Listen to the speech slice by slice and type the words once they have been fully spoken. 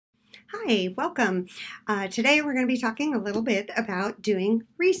Hi, welcome. Today we're going to be talking a little bit about doing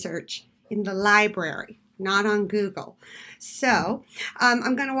research in the library, not on Google. So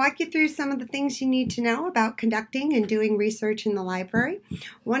I'm going to walk you through some of the things you need to know about conducting and doing research in the library.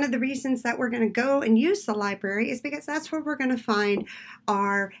 One of the reasons that we're going to go and use the library is because that's where we're going to find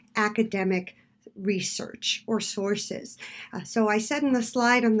our academic research or sources. So I said in the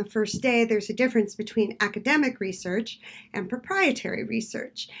slide on the first day, there's a difference between academic research and proprietary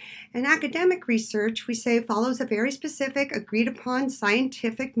research. And academic research, we say, follows a very specific, agreed upon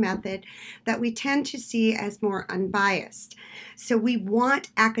scientific method that we tend to see as more unbiased. So we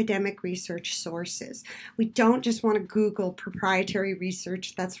want academic research sources. We don't just want to Google proprietary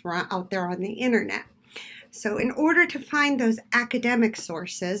research that's out there on the internet. So in order to find those academic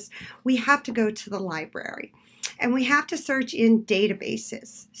sources, we have to go to the library. And we have to search in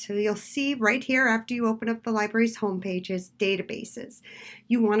databases. So you'll see right here after you open up the library's homepage is databases.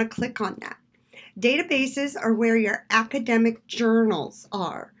 You want to click on that. Databases are where your academic journals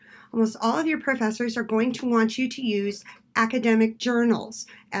are. Almost all of your professors are going to want you to use academic journals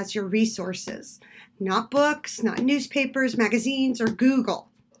as your resources. Not books, not newspapers, magazines, or Google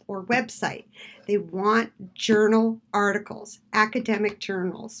or website. They want journal articles, academic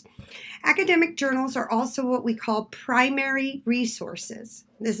journals. Academic journals are also what we call primary resources.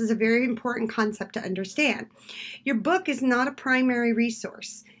 This is a very important concept to understand. Your book is not a primary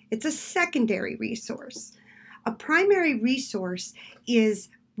resource. It's a secondary resource. A primary resource is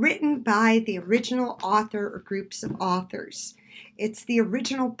written by the original author or groups of authors. It's the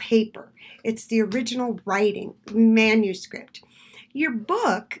original paper. It's the original writing, manuscript. Your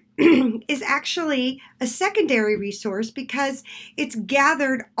book is actually a secondary resource because it's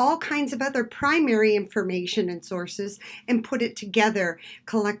gathered all kinds of other primary information and sources and put it together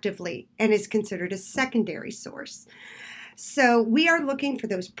collectively and is considered a secondary source. So we are looking for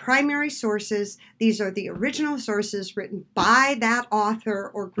those primary sources. These are the original sources written by that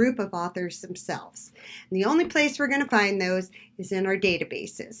author or group of authors themselves. And the only place we're going to find those is in our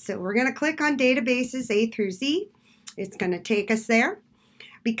databases. So we're going to click on databases A through Z. It's going to take us there.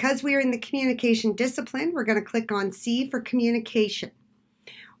 Because we are in the communication discipline, we're going to click on C for communication.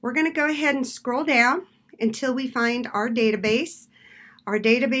 We're going to go ahead and scroll down until we find our database. Our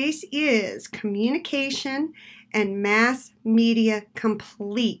database is Communication and Mass Media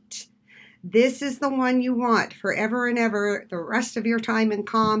Complete. This is the one you want forever and ever. The rest of your time in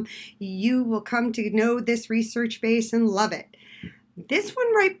COM, you will come to know this research base and love it. This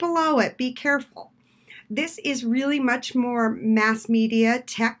one right below it, be careful. This is really much more mass media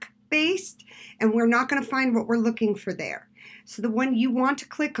tech based, and we're not going to find what we're looking for there. So the one you want to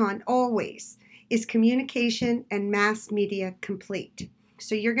click on always is Communication and Mass Media Complete.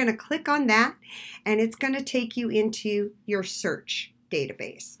 So you're going to click on that, and it's going to take you into your search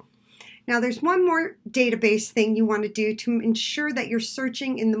database. Now there's one more database thing you want to do to ensure that you're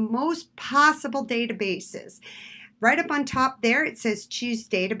searching in the most possible databases. Right up on top there it says Choose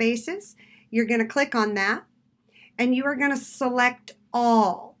Databases. You're going to click on that, and you are going to select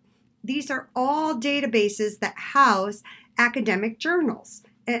all. These are all databases that house academic journals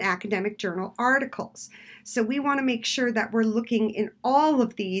and academic journal articles. So we want to make sure that we're looking in all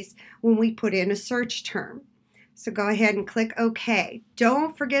of these when we put in a search term. So go ahead and click OK.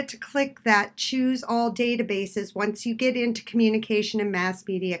 Don't forget to click that Choose All Databases once you get into Communication and Mass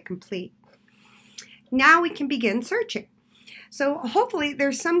Media Complete. Now we can begin searching. So hopefully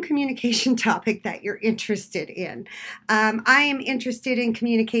there's some communication topic that you're interested in. I am interested in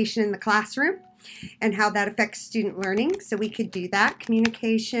communication in the classroom and how that affects student learning. So we could do that.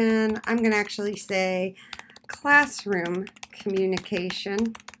 Communication, I'm going to actually say classroom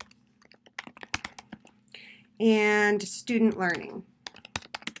communication and student learning.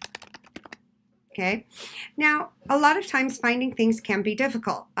 Okay. Now, a lot of times finding things can be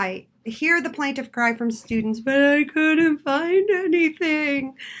difficult. I hear the plaintive cry from students, but I couldn't find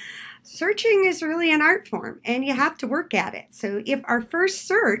anything. Searching is really an art form, and you have to work at it. So if our first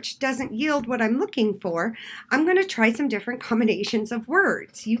search doesn't yield what I'm looking for, I'm going to try some different combinations of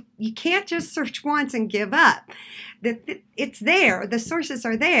words. You can't just search once and give up. It's there. The sources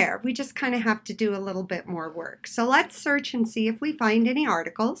are there. We just kind of have to do a little bit more work. So let's search and see if we find any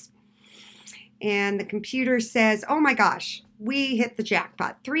articles. And the computer says, oh my gosh, we hit the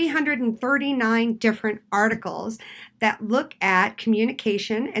jackpot. 339 different articles that look at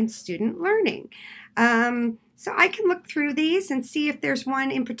communication and student learning. So I can look through these and see if there's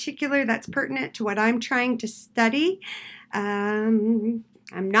one in particular that's pertinent to what I'm trying to study. I'm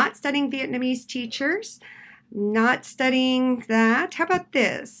not studying Vietnamese teachers. Not studying that. How about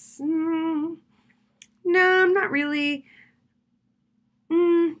this? No, I'm not really.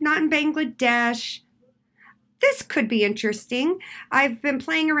 Not in Bangladesh. This could be interesting. I've been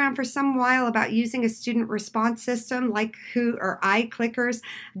playing around for some while about using a student response system like Kahoot or iClickers.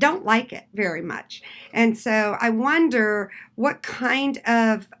 Don't like it very much. And so I wonder what kind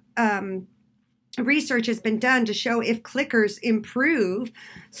of research has been done to show if clickers improve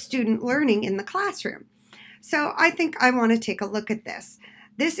student learning in the classroom. So I think I want to take a look at this.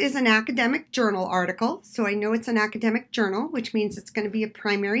 This is an academic journal article, so I know it's an academic journal, which means it's going to be a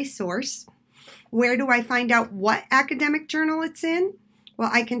primary source. Where do I find out what academic journal it's in? Well,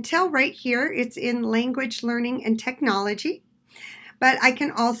 I can tell right here it's in Language Learning and Technology, but I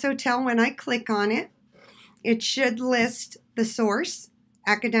can also tell when I click on it, it should list the source,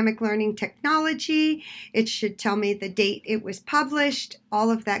 Academic Learning Technology. It should tell me the date it was published, all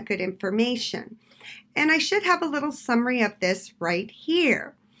of that good information. And I should have a little summary of this right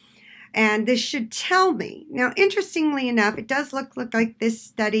here. And this should tell me. Now, interestingly enough, it does look like this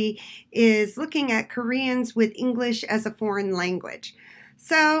study is looking at Koreans with English as a foreign language.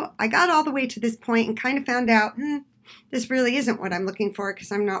 So I got all the way to this point and kind of found out, this really isn't what I'm looking for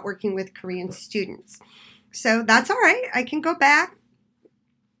because I'm not working with Korean students. So that's all right. I can go back,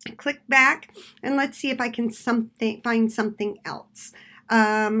 click back, and let's see if I can find something else.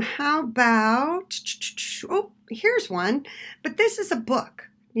 How about, oh, here's one, but this is a book.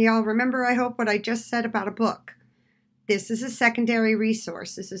 Y'all remember, I hope, what I just said about a book. This is a secondary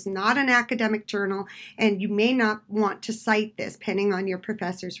resource. This is not an academic journal, and you may not want to cite this depending on your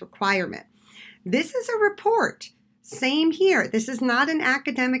professor's requirement. This is a report. Same here. This is not an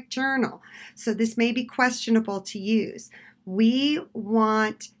academic journal, so this may be questionable to use. We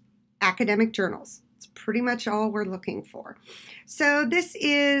want academic journals. It's pretty much all we're looking for. So this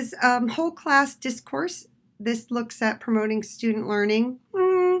is whole class discourse. This looks at promoting student learning.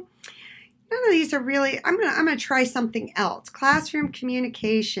 None of these are really, I'm gonna try something else. Classroom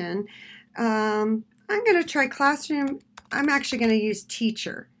communication. I'm gonna try classroom, I'm actually gonna use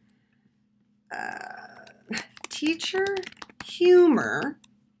teacher. Teacher humor.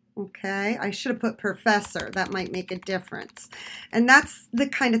 Okay, I should have put professor. That might make a difference. And that's the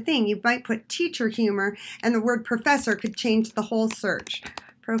kind of thing. You might put teacher humor and the word professor could change the whole search.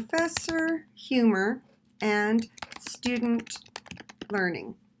 Professor humor and student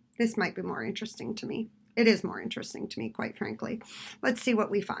learning. This might be more interesting to me. It is more interesting to me, quite frankly. Let's see what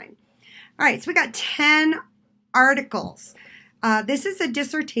we find. All right, so we got 10 articles. This is a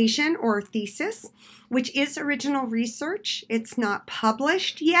dissertation or thesis, which is original research. It's not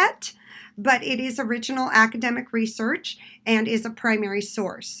published yet, but it is original academic research and is a primary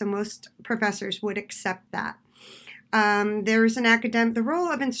source. So most professors would accept that. There's an academic, the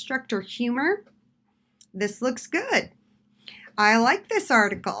role of instructor humor. This looks good. I like this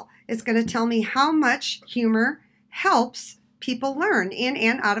article. It's going to tell me how much humor helps people learn in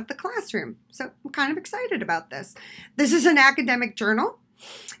and out of the classroom. So I'm kind of excited about this. This is an academic journal,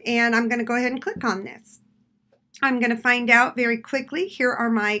 and I'm going to go ahead and click on this. I'm going to find out very quickly. Here are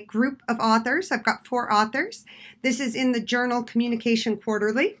my group of authors. I've got 4 authors. This is in the journal Communication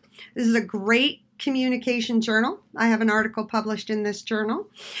Quarterly. This is a great communication journal. I have an article published in this journal.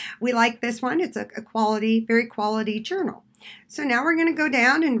 We like this one. It's a quality, very quality journal. So now we're going to go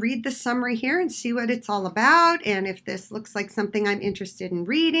down and read the summary here and see what it's all about and if this looks like something I'm interested in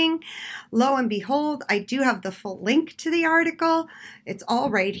reading. Lo and behold, I do have the full link to the article. It's all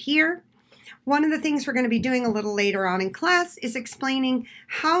right here. One of the things we're going to be doing a little later on in class is explaining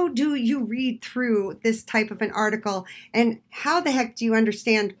how do you read through this type of an article and how the heck do you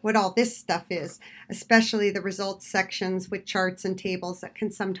understand what all this stuff is, especially the results sections with charts and tables that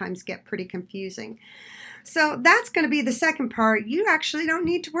can sometimes get pretty confusing. So that's going to be the second part. You actually don't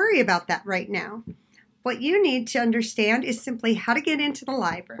need to worry about that right now. What you need to understand is simply how to get into the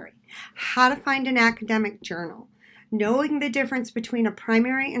library, how to find an academic journal, knowing the difference between a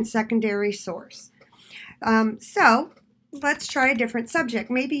primary and secondary source. So let's try a different subject.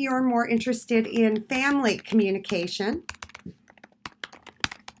 Maybe you're more interested in family communication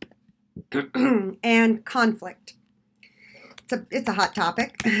and conflict. It's a hot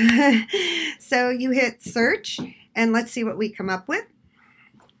topic. So you hit search and let's see what we come up with.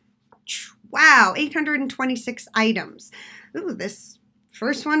 Wow, 826 items. Ooh, this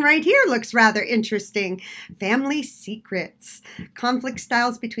first one right here looks rather interesting. Family secrets. Conflict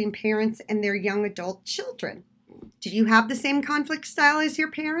styles between parents and their young adult children. Do you have the same conflict style as your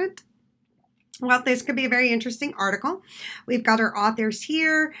parent? Well, this could be a very interesting article. We've got our authors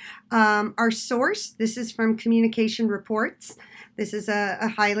here. Our source, this is from Communication Reports. This is a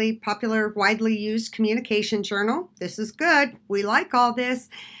highly popular, widely used communication journal. This is good. We like all this.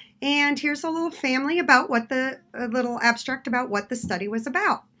 And here's a little family about a little abstract about what the study was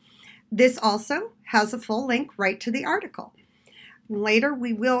about. This also has a full link right to the article. Later,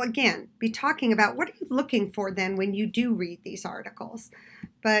 we will again be talking about what are you looking for then when you do read these articles.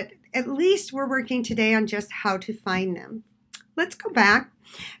 But at least we're working today on just how to find them. Let's go back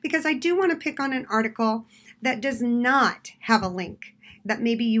because I do want to pick on an article that does not have a link that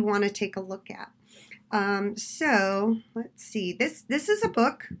maybe you want to take a look at. So let's see. This is a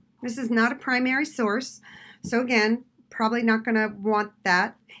book. This is not a primary source. So again, probably not going to want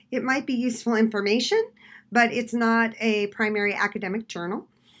that. It might be useful information, but it's not a primary academic journal.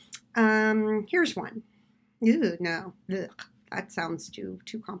 Here's one. Ew, no, ugh, that sounds too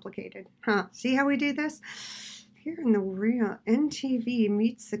complicated. Huh? See how we do this? Here in the real NTV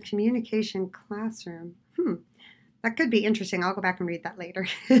meets the communication classroom. That could be interesting. I'll go back and read that later.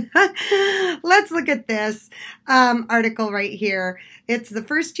 Let's look at this article right here. It's the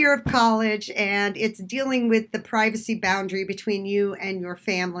first year of college, and it's dealing with the privacy boundary between you and your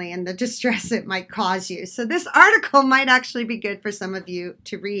family and the distress it might cause you. So this article might actually be good for some of you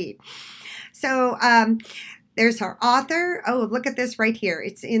to read. So there's our author. Oh, look at this right here.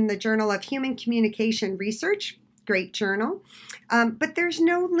 It's in the Journal of Human Communication Research. Great journal, but there's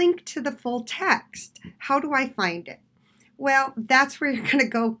no link to the full text. How do I find it? Well, that's where you're going to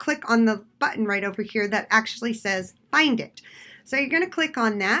go click on the button right over here that actually says find it. So you're going to click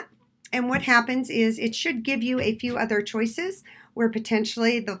on that, and what happens is it should give you a few other choices where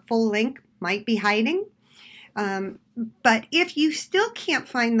potentially the full link might be hiding. But if you still can't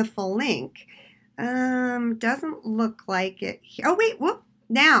find the full link, doesn't look like it. Oh wait, whoop,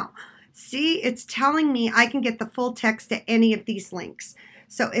 now. See, it's telling me I can get the full text to any of these links.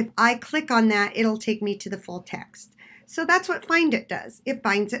 So if I click on that, it'll take me to the full text. So that's what Find It does. It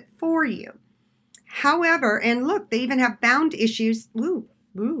finds it for you. However, and look, they even have bound issues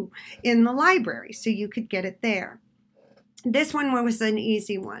in the library, so you could get it there. This one was an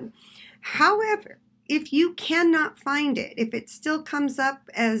easy one. However, if you cannot find it, if it still comes up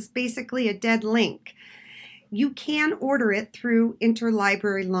as basically a dead link, you can order it through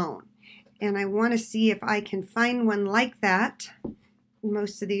Interlibrary Loan. And I want to see if I can find one like that.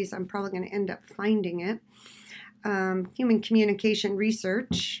 Most of these I'm probably going to end up finding it. Human Communication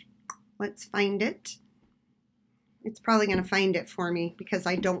Research. Let's find it. It's probably going to find it for me because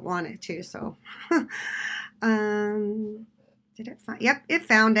I don't want it to. So, did it find? Yep, it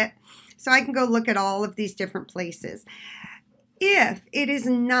found it. So I can go look at all of these different places. If it is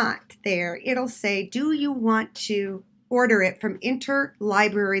not there, it'll say, do you want to order it from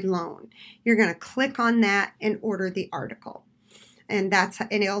Interlibrary Loan? You're going to click on that and order the article. And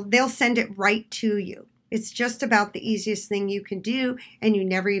they'll send it right to you. It's just about the easiest thing you can do, and you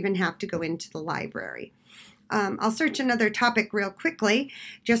never even have to go into the library. I'll search another topic real quickly,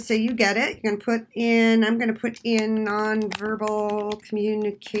 just so you get it. You're going to I'm going to put in nonverbal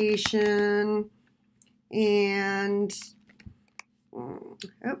communication and,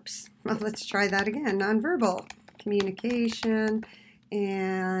 oops, well, let's try that again. Nonverbal communication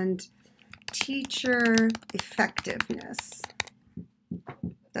and teacher effectiveness.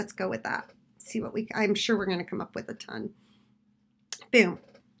 Let's go with that. See what I'm sure we're going to come up with a ton. Boom.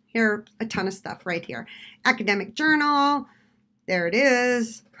 Here are a ton of stuff right here. Academic journal. There it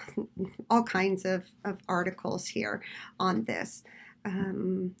is. All kinds of articles here on this.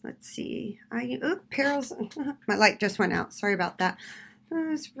 Let's see. Perils. My light just went out. Sorry about that.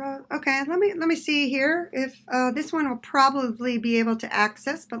 Okay, let me see here if this one will probably be able to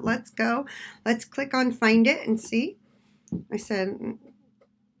access, but let's go. Let's click on Find It and see. I said,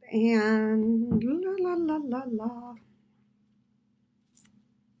 and la.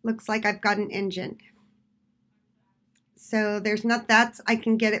 Looks like I've got an engine. So I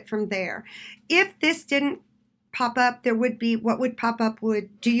can get it from there. If this didn't pop up, what would pop up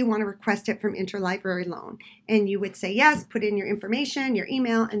do you want to request it from Interlibrary Loan? And you would say yes, put in your information, your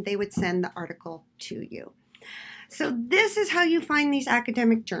email, and they would send the article to you. So this is how you find these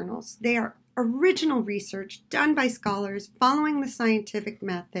academic journals. They are original research done by scholars following the scientific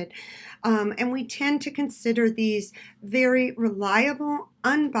method, and we tend to consider these very reliable,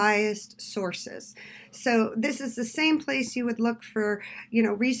 unbiased sources. So this is the same place you would look for,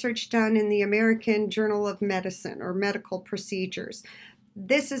 research done in the American Journal of Medicine or medical procedures.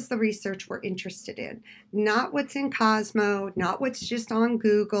 This is the research we're interested in, not what's in Cosmo, not what's just on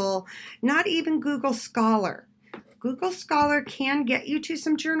Google, not even Google Scholar. Google Scholar can get you to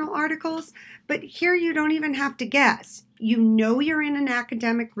some journal articles, but here you don't even have to guess. You know you're in an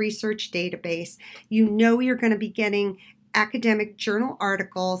academic research database. You know you're going to be getting academic journal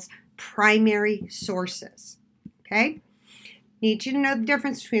articles, primary sources. Okay? Need you to know the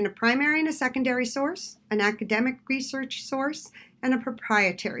difference between a primary and a secondary source, an academic research source, and a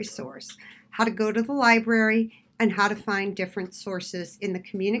proprietary source, how to go to the library, and how to find different sources in the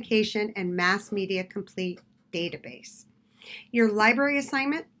Communication and Mass Media Complete database. Your library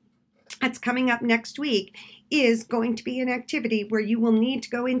assignment that's coming up next week is going to be an activity where you will need to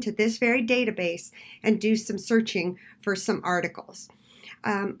go into this very database and do some searching for some articles.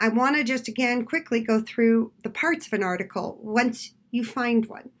 I want to just again quickly go through the parts of an article once you find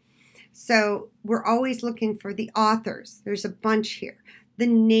one. So we're always looking for the authors. There's a bunch here. The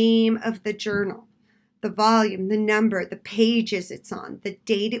name of the journal, the volume, the number, the pages it's on, the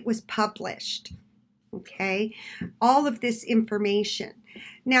date it was published. Okay, all of this information.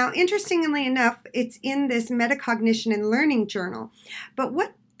 Now, interestingly enough, it's in this Metacognition and Learning Journal. But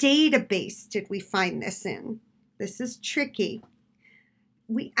what database did we find this in? This is tricky.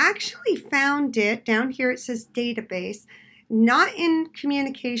 We actually found it, down here it says database, not in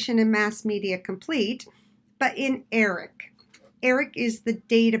Communication and Mass Media Complete, but in ERIC. ERIC is the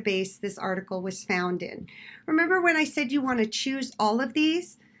database this article was found in. Remember when I said you want to choose all of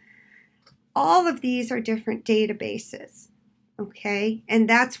these? All of these are different databases, okay? And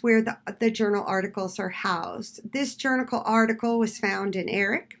that's where the journal articles are housed. This journal article was found in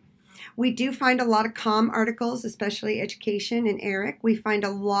ERIC. We do find a lot of COM articles, especially education in ERIC. We find a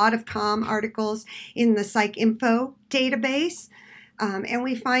lot of COM articles in the PsycInfo database. And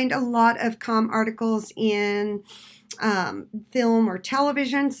we find a lot of COM articles in film or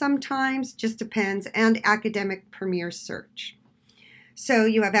television sometimes, just depends, and academic Premier Search. So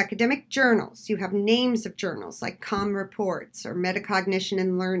you have academic journals, you have names of journals like COM Reports or Metacognition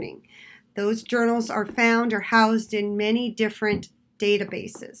and Learning. Those journals are found or housed in many different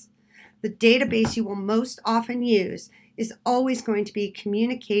databases. The database you will most often use is always going to be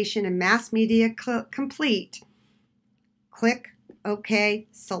Communication and Mass Media Complete. Click OK,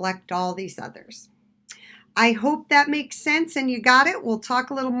 select all these others. I hope that makes sense and you got it. We'll talk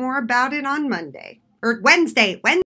a little more about it on Monday or Wednesday.